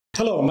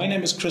Hello, my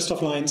name is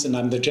Christoph Leins and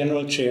I'm the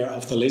General Chair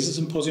of the Laser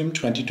Symposium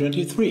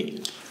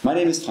 2023. My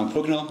name is Frank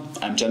Bruckner,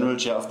 I'm General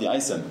Chair of the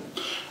ISAM,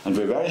 and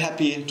we're very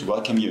happy to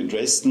welcome you in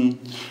Dresden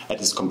at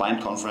this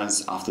combined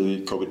conference after the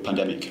COVID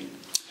pandemic.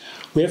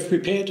 We have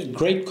prepared a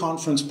great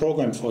conference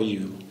program for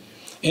you.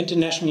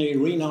 Internationally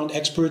renowned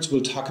experts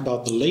will talk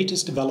about the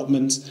latest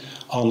developments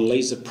on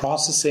laser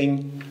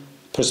processing,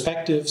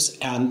 perspectives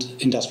and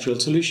industrial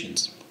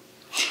solutions.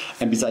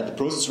 And beside the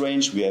process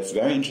range, we have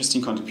very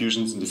interesting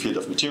contributions in the field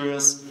of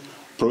materials,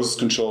 process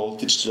control,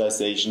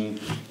 digitalization,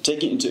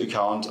 taking into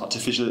account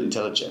artificial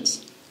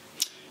intelligence.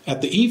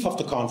 At the eve of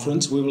the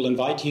conference, we will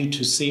invite you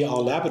to see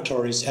our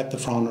laboratories at the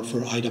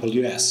Fraunhofer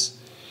IWS.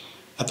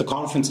 At the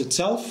conference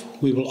itself,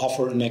 we will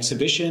offer an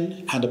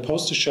exhibition and a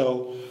poster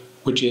show,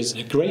 which is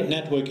a great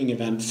networking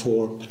event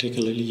for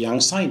particularly young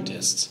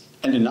scientists.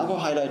 And another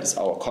highlight is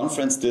our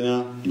conference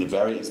dinner in a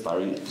very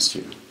inspiring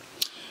atmosphere.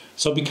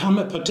 So become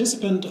a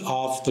participant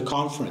of the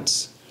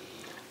conference,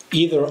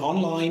 either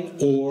online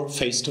or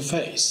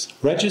face-to-face.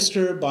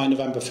 Register by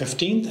November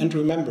 15th and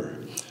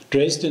remember,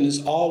 Dresden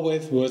is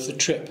always worth a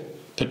trip,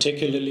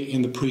 particularly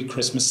in the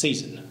pre-Christmas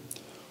season.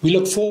 We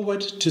look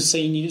forward to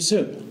seeing you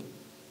soon.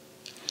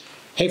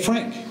 Hey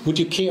Frank, would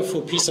you care for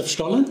a piece of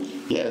Stollen?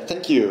 Yeah,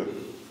 thank you.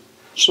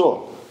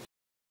 Sure.